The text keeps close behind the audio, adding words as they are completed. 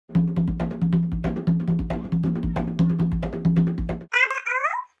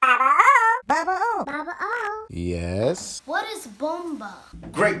Yes. What is bomba?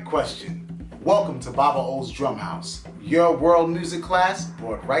 Great question. Welcome to Baba O's Drum House, your world music class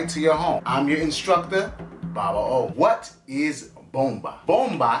brought right to your home. I'm your instructor, Baba O. What is bomba?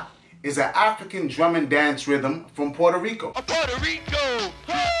 Bomba is an African drum and dance rhythm from Puerto Rico. Puerto Rico!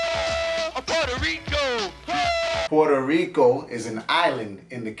 Puerto Rico! Puerto Rico is an island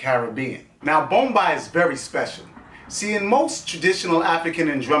in the Caribbean. Now, bomba is very special. See, in most traditional African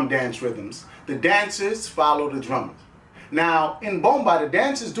and drum dance rhythms, the dancers follow the drummers. Now, in bomba, the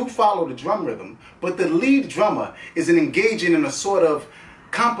dancers do follow the drum rhythm, but the lead drummer is engaging in a sort of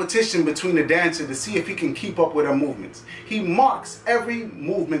competition between the dancer to see if he can keep up with her movements. He marks every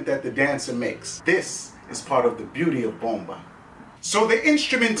movement that the dancer makes. This is part of the beauty of bomba. So the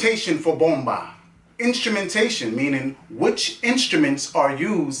instrumentation for bomba. Instrumentation meaning which instruments are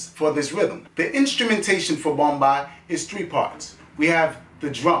used for this rhythm. The instrumentation for bomba is three parts. We have the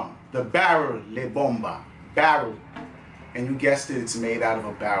drum, the barrel le bomba, barrel, and you guessed it, it's made out of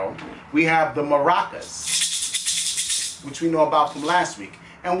a barrel. We have the maracas, which we know about from last week,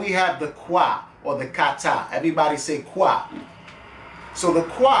 and we have the kwa or the kata. Everybody say kwa. So the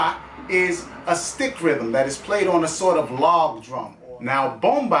kwa is a stick rhythm that is played on a sort of log drum. Now,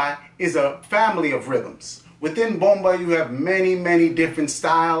 bomba is a family of rhythms. Within bomba, you have many, many different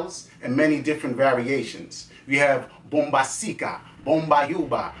styles and many different variations. You have bomba sica, bomba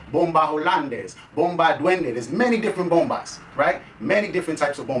yuba, bomba holandés, bomba duende. There's many different bombas, right? Many different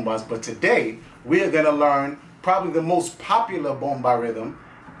types of bombas. But today, we're going to learn probably the most popular bomba rhythm,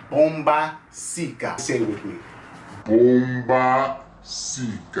 bomba sica. Say it with me. Bomba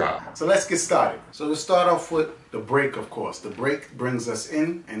Sica. So let's get started. So to start off with the break, of course. The break brings us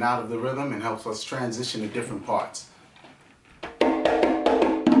in and out of the rhythm and helps us transition to different parts.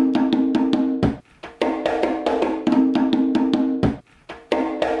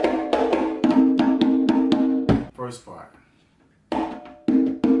 First part.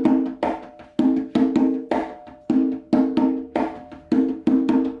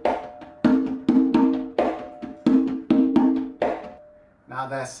 Now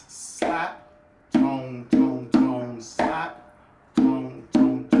that's slap, tone, tone, tone, slap, tone,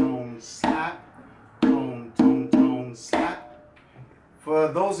 tone, tone, slap, tone, tone, tone, slap. For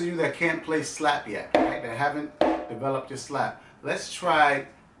those of you that can't play slap yet, right, that haven't developed your slap, let's try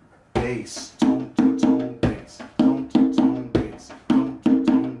bass, tone, tone, tone, bass, tone, tone, tone, bass, tone, tone,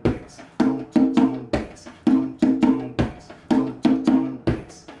 tone, bass, tone, tone, tone, bass, tone, tone, tone, bass, tone, tone, tone,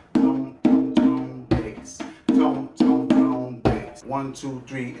 bass, tone, tone, tone, bass, tone, tone, tone, bass. 1, 2,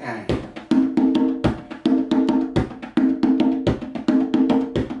 3, and.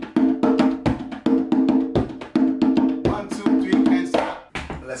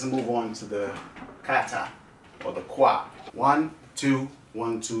 Let's move on to the kata or the kwa. 1, 2,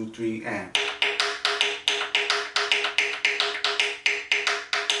 1, 2, 3, and.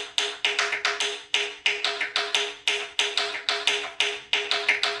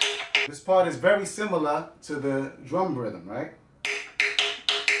 This part is very similar to the drum rhythm, right?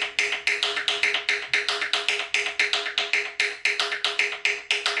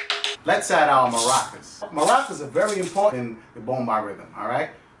 Let's add our maracas. Maracas are very important in the bomba rhythm, all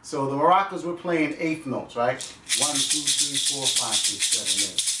right? So the maracas, we're playing eighth notes, right? 1, 2, 3, 4, 5, 6,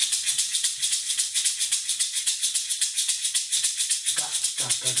 7, 8.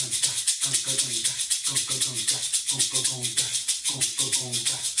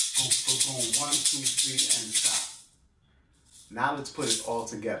 1, 2, 3, and stop. Now let's put it all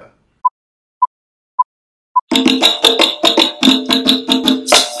together.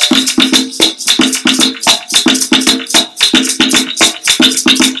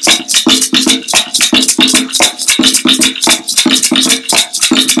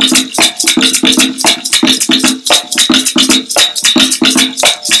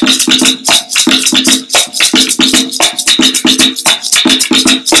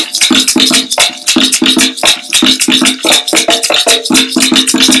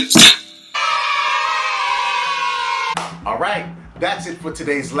 Alright, that's it for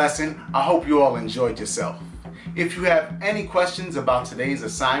today's lesson. I hope you all enjoyed yourself. If you have any questions about today's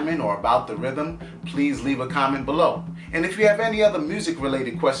assignment or about the rhythm, please leave a comment below. And if you have any other music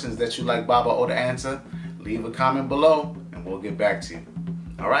related questions that you'd like Baba O to answer, leave a comment below and we'll get back to you.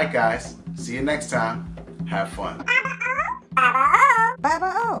 Alright guys, see you next time. Have fun. Baba O.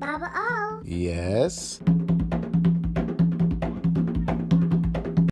 Baba O. Baba O. Yes.